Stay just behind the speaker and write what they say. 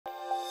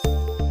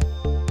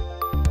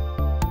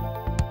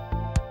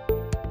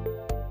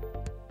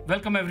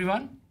Welcome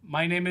everyone.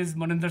 My name is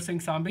Maninder Singh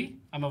Sambi.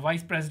 I'm a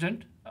Vice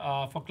President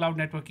for Cloud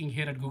Networking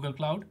here at Google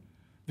Cloud.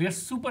 We are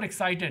super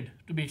excited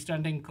to be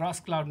extending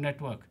cross-cloud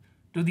network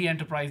to the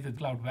enterprise with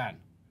Cloud WAN.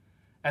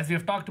 As we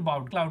have talked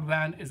about, Cloud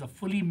WAN is a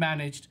fully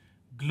managed,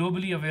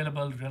 globally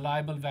available,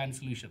 reliable WAN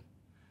solution.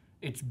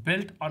 It's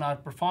built on our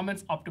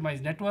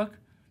performance-optimized network,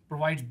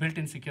 provides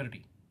built-in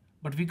security.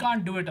 But we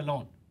can't do it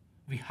alone.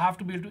 We have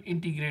to be able to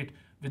integrate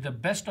with the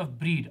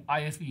best-of-breed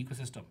ISV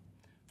ecosystem,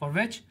 for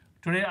which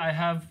today I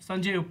have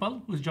Sanjay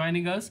Uppal, who's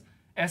joining us,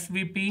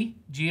 SVP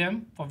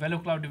GM for Velo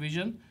Cloud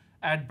Division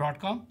at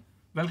Broadcom.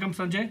 Welcome,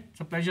 Sanjay.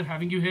 It's a pleasure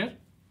having you here.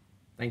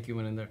 Thank you,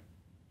 Maninder.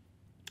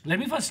 Let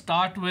me first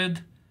start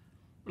with,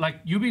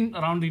 you've been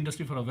around the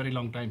industry for a very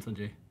long time,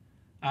 Sanjay,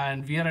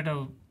 and we are at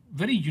a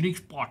very unique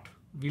spot.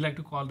 We like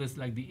to call this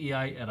like the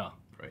AI era.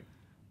 Right.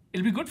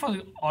 It'll be good for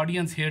the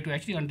audience here to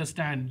actually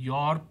understand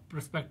your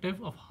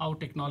perspective of how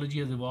technology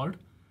has evolved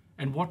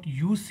and what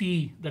you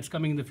see that's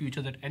coming in the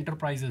future that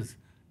enterprises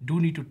do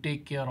need to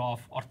take care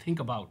of or think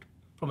about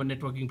from a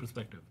networking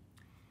perspective.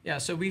 Yeah,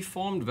 so we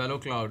formed Velo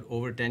Cloud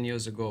over 10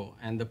 years ago,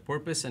 and the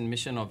purpose and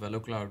mission of Velo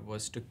Cloud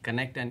was to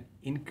connect an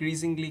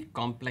increasingly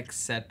complex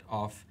set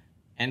of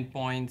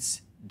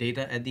endpoints,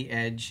 data at the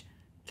edge,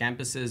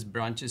 campuses,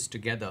 branches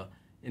together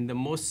in the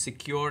most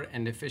secure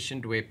and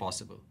efficient way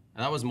possible.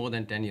 And that was more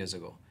than 10 years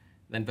ago.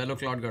 Then Velo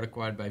Cloud got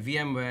acquired by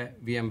VMware,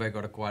 VMware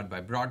got acquired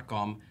by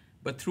Broadcom,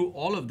 but through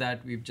all of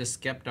that, we've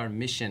just kept our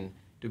mission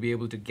to be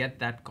able to get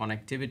that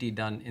connectivity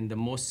done in the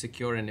most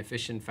secure and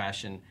efficient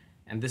fashion.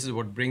 And this is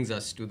what brings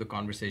us to the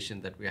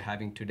conversation that we're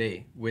having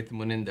today with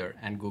Maninder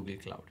and Google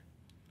Cloud.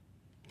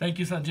 Thank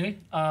you, Sanjay.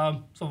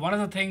 So one of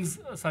the things,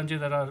 Sanjay,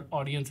 that our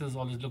audiences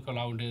always look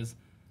around is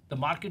the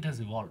market has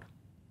evolved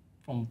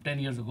from 10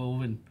 years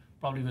ago,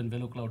 probably when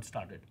Velo Cloud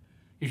started.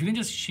 If you can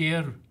just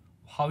share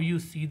how you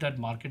see that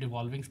market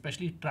evolving,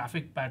 especially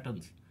traffic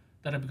patterns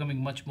that are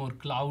becoming much more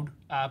cloud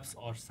apps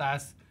or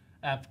SaaS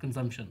app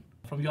consumption.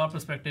 From your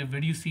perspective, where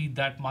do you see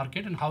that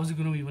market and how is it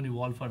going to even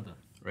evolve further?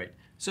 Right.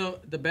 So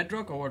the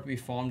bedrock of what we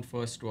formed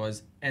first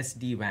was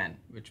SD-WAN,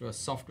 which was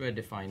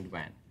software-defined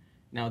WAN.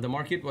 Now, the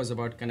market was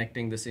about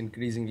connecting this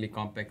increasingly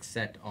complex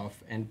set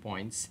of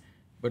endpoints.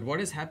 But what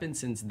has happened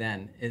since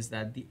then is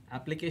that the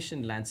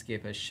application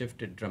landscape has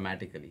shifted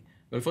dramatically.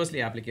 Well,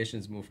 firstly,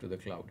 applications moved to the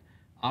cloud.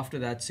 After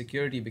that,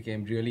 security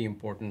became really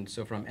important.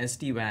 So from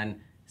SD-WAN,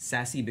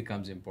 SASE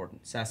becomes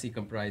important. SASE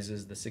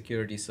comprises the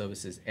security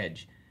services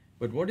edge.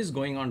 But what is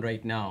going on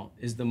right now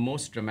is the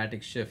most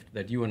dramatic shift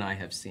that you and I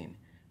have seen,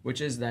 which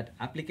is that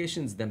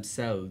applications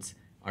themselves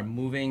are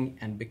moving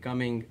and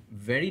becoming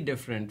very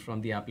different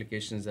from the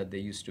applications that they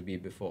used to be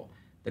before.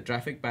 The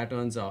traffic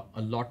patterns are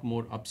a lot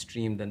more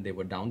upstream than they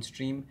were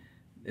downstream.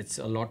 It's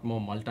a lot more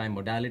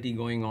multi-modality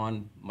going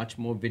on, much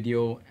more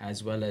video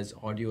as well as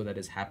audio that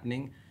is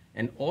happening.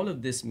 And all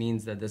of this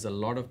means that there's a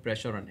lot of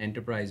pressure on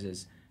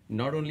enterprises,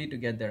 not only to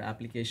get their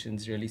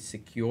applications really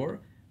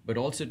secure, but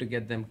also to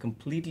get them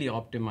completely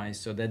optimized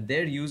so that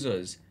their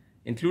users,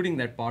 including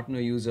their partner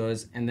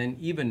users, and then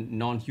even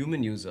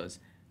non-human users,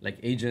 like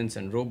agents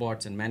and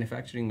robots and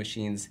manufacturing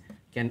machines,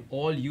 can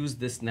all use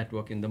this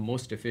network in the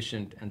most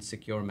efficient and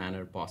secure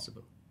manner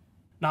possible.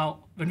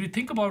 Now, when we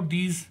think about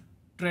these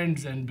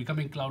trends and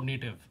becoming cloud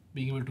native,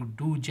 being able to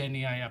do Gen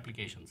AI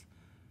applications,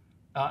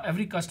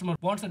 every customer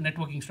wants a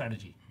networking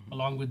strategy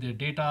along with their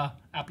data,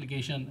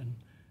 application,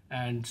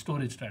 and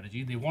storage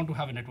strategy. They want to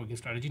have a networking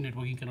strategy.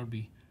 Networking cannot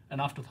be an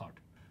afterthought.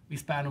 We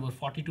span over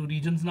 42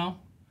 regions now.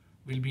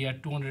 We'll be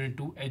at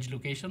 202 edge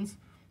locations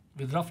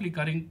with roughly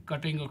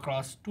cutting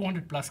across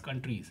 200 plus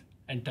countries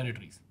and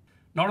territories.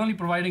 Not only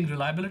providing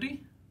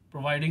reliability,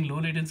 providing low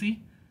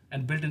latency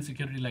and built-in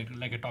security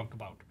like I talked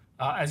about.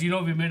 As you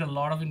know, we made a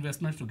lot of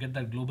investments to get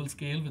that global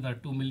scale with our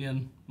 2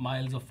 million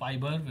miles of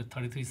fiber with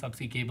 33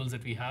 subsea cables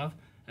that we have,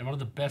 and one of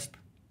the best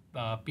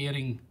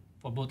pairing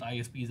for both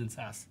ISPs and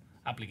SaaS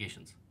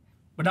applications.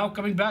 But now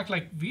coming back,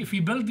 if we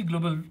build the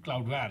global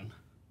cloud WAN,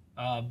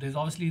 there's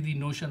obviously the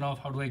notion of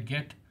how do I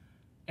get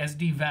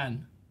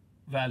SD-WAN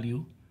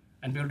value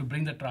and be able to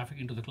bring that traffic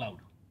into the cloud,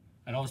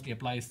 and obviously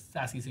apply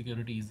SASE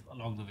securities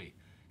along the way.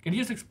 Can you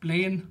just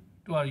explain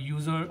to our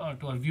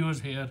to our viewers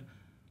here,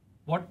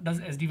 what does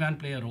SD-WAN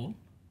play a role?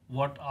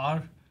 What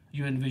are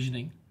you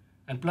envisioning?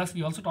 And plus,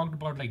 we also talked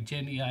about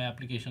Gen AI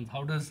applications.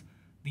 How does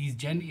these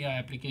Gen AI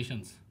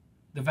applications,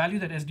 the value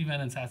that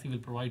SD-WAN and SASE will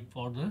provide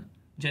for the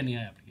Gen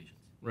AI applications?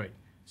 Right.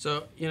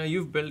 So,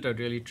 you've built a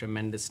really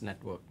tremendous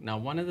network. Now,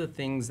 one of the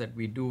things that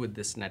we do with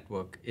this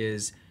network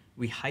is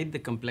we hide the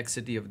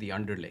complexity of the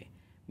underlay,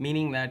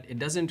 meaning that it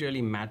doesn't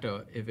really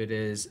matter if it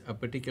is a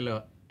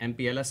particular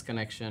MPLS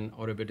connection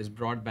or if it is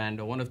broadband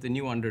or one of the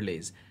new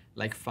underlays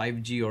like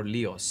 5G or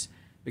LEOS,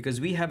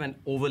 because we have an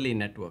overlay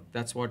network.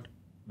 That's what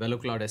Velo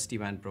Cloud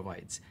SD-WAN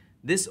provides.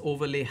 This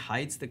overlay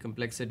hides the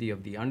complexity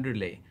of the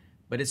underlay,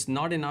 but it's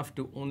not enough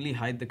to only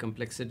hide the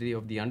complexity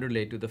of the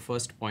underlay to the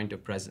first point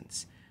of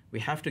presence. We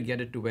have to get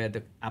it to where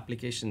the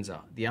applications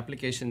are. The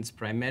applications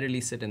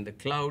primarily sit in the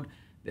cloud,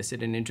 they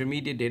sit in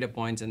intermediate data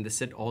points, and they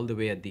sit all the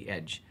way at the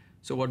edge.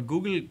 So what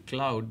Google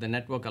Cloud, the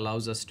network,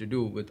 allows us to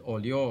do with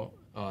all your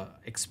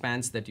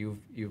expanse that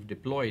you've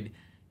deployed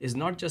is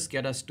not just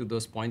get us to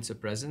those points of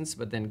presence,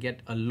 but then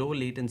get a low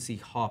latency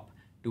hop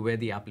to where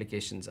the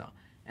applications are.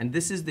 And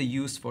this is the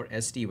use for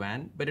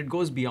SD-WAN, but it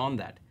goes beyond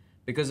that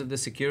because of the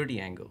security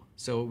angle.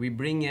 So we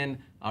bring in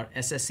our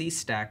SSE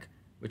stack,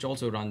 which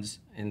also runs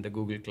in the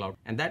Google Cloud.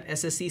 And that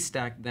SSE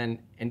stack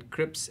then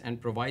encrypts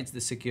and provides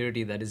the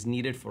security that is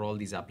needed for all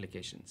these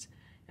applications.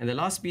 And the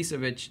last piece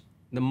of which,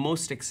 the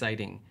most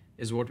exciting,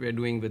 is what we're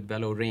doing with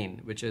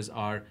VeloRain, which is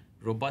our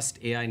robust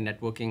AI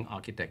networking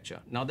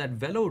architecture. Now that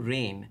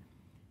VeloRain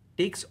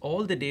takes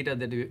all the data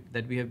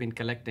that we have been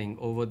collecting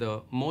over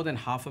the more than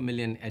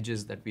 500,000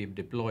 edges that we've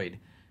deployed,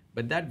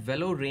 but that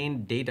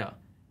VeloRain data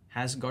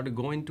has got to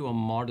go into a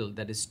model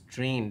that is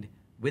trained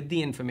with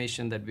the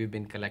information that we've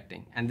been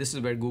collecting. And this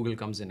is where Google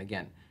comes in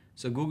again.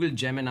 So Google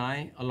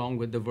Gemini, along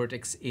with the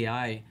Vertex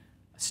AI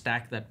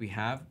stack that we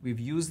have, we've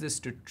used this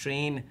to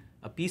train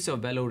a piece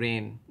of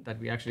VeloRain that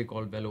we actually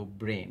call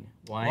VeloBrain.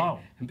 Why? Wow.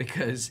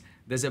 Because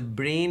there's a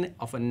brain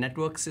of a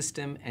network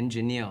system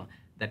engineer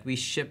that we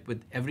ship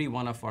with every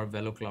one of our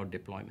VeloCloud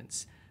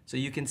deployments. So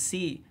you can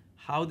see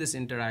how this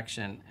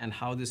interaction and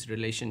how this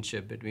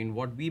relationship between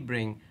what we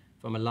bring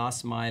from a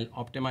last mile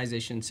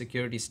optimization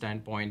security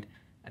standpoint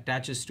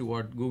attaches to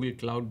what Google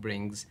Cloud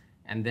brings,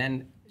 and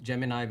then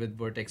Gemini with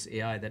Vertex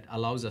AI that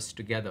allows us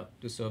together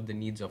to serve the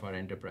needs of our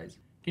enterprise.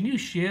 Can you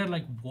share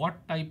like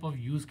what type of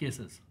use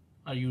cases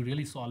are you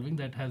really solving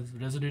that has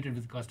resonated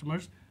with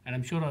customers? And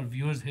I'm sure our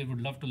viewers here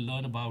would love to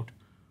learn about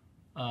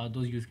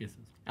those use cases.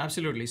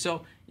 Absolutely.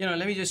 So,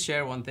 let me just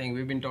share one thing.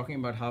 We've been talking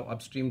about how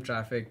upstream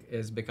traffic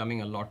is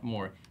becoming a lot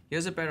more.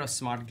 Here's a pair of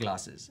smart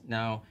glasses.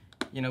 Now,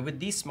 with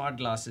these smart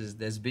glasses,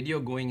 there's video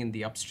going in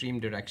the upstream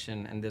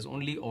direction and there's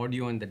only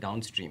audio in the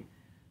downstream.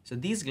 So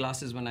these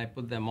glasses, when I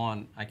put them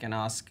on, I can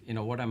ask,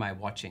 what am I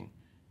watching?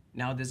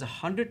 Now there's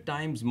 100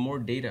 times more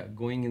data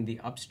going in the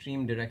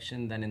upstream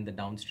direction than in the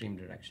downstream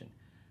direction.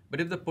 But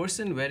if the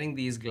person wearing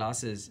these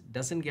glasses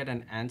doesn't get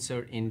an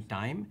answer in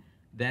time,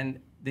 then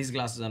these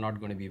glasses are not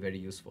going to be very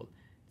useful.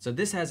 So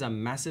this has a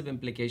massive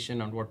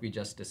implication on what we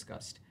just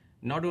discussed.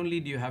 Not only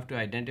do you have to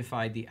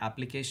identify the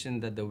application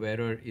that the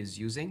wearer is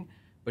using,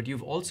 but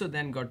you've also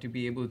then got to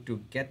be able to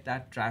get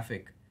that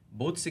traffic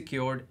both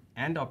secured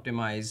and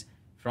optimized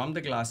from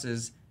the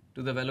glasses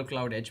to the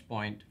VeloCloud edge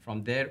point,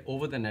 from there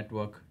over the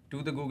network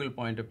to the Google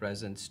point of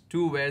presence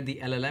to where the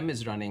LLM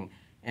is running,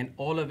 and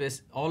all of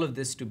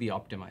this to be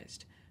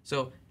optimized.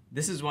 So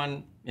this is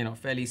one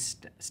fairly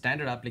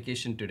standard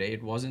application today.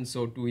 It wasn't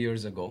so 2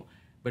 years ago,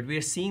 but we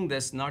are seeing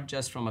this not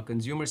just from a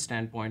consumer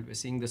standpoint. We're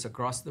seeing this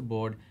across the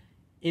board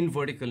in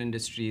vertical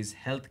industries,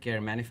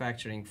 healthcare,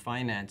 manufacturing,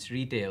 finance,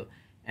 retail,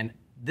 and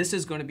this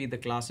is going to be the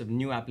class of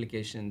new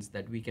applications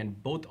that we can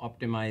both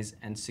optimize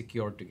and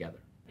secure together.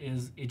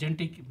 Is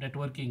agentic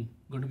networking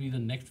going to be the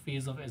next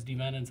phase of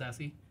SD-WAN and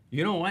SASE?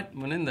 You know what,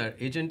 Maninder,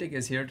 Agentic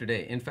is here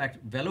today. In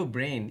fact,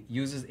 VeloBrain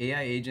uses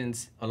AI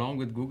agents along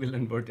with Google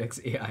and Vertex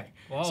AI.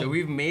 Wow. So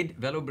we've made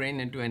VeloBrain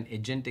into an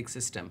agentic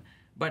system.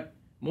 But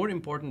more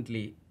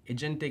importantly,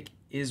 Agentic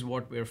is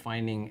what we're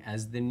finding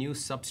as the new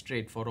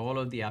substrate for all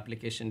of the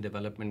application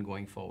development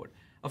going forward.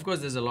 Of course,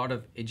 there's a lot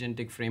of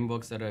agentic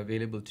frameworks that are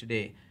available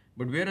today,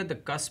 but we're at the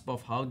cusp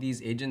of how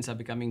these agents are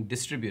becoming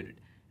distributed.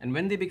 And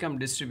when they become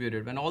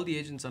distributed, when all the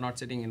agents are not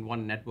sitting in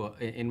one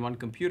network, in one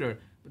computer,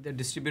 but they're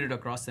distributed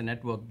across the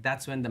network,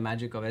 that's when the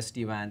magic of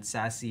SD-WAN,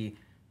 SASE,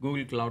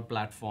 Google Cloud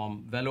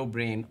Platform,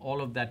 VeloBrain,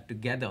 all of that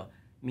together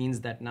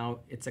means that now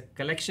it's a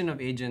collection of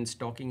agents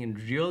talking in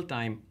real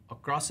time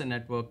across a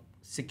network,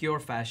 secure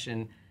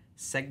fashion,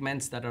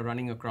 segments that are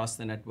running across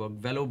the network,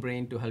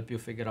 VeloBrain to help you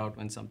figure out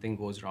when something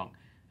goes wrong.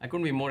 I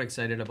couldn't be more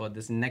excited about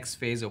this next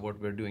phase of what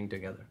we're doing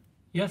together.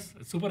 Yes,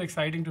 it's super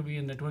exciting to be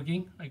in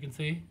networking, I can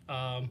say.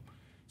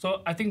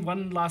 So I think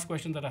one last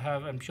question that I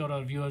have, I'm sure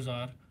our viewers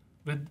are,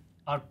 with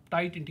our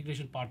tight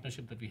integration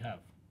partnership that we have,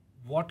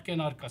 what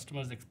can our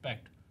customers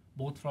expect,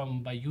 both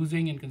from by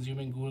using and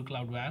consuming Google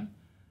Cloud WAN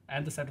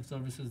and the set of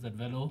services that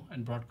Velo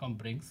and Broadcom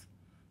brings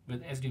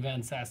with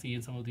SD-WAN, SASE,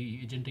 and some of the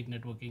agentic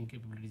networking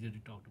capabilities that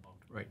you talked about?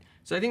 Right.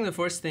 So I think the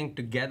first thing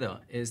together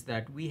is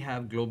that we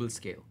have global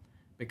scale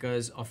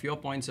because of your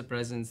points of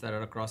presence that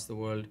are across the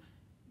world,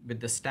 with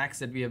the stacks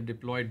that we have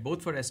deployed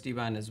both for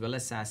SD-WAN as well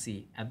as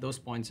SASE at those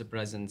points of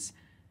presence.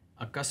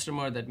 A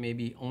customer that may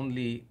be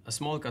only a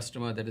small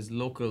customer that is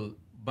local,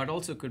 but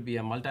also could be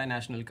a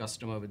multinational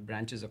customer with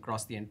branches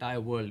across the entire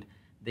world,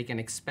 they can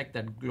expect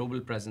that global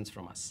presence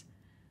from us.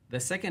 The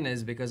second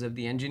is because of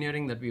the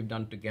engineering that we've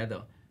done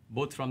together,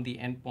 both from the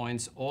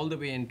endpoints all the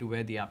way into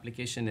where the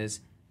application is,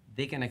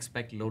 they can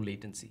expect low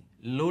latency.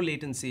 Low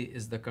latency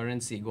is the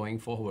currency going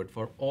forward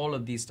for all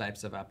of these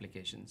types of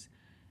applications.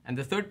 And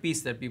the third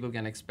piece that people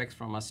can expect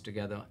from us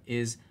together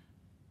is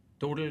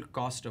total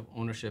cost of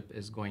ownership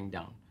is going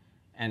down.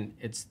 And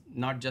it's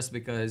not just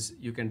because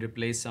you can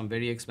replace some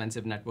very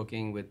expensive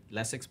networking with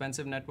less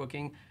expensive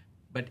networking,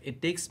 but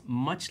it takes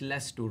much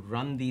less to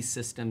run these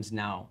systems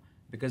now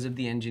because of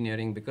the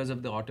engineering, because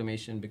of the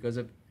automation, because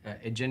of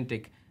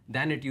agentic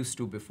than it used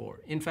to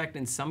before. In fact,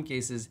 in some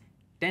cases,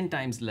 10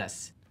 times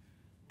less.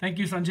 Thank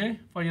you, Sanjay,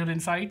 for your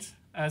insights.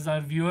 as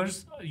our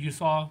viewers, you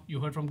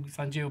heard from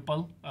Sanjay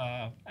Uppal,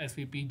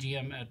 SVP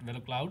GM at Velo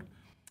Cloud.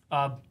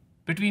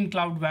 Between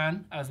Cloud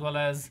WAN as well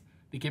as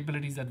the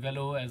capabilities that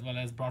Velo as well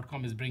as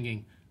Broadcom is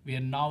bringing, we are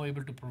now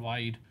able to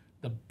provide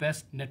the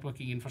best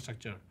networking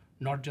infrastructure,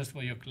 not just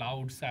for your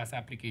cloud SaaS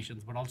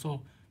applications, but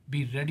also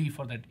be ready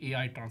for that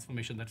AI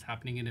transformation that's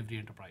happening in every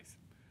enterprise.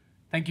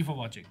 Thank you for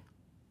watching.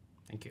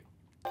 Thank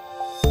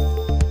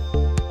you.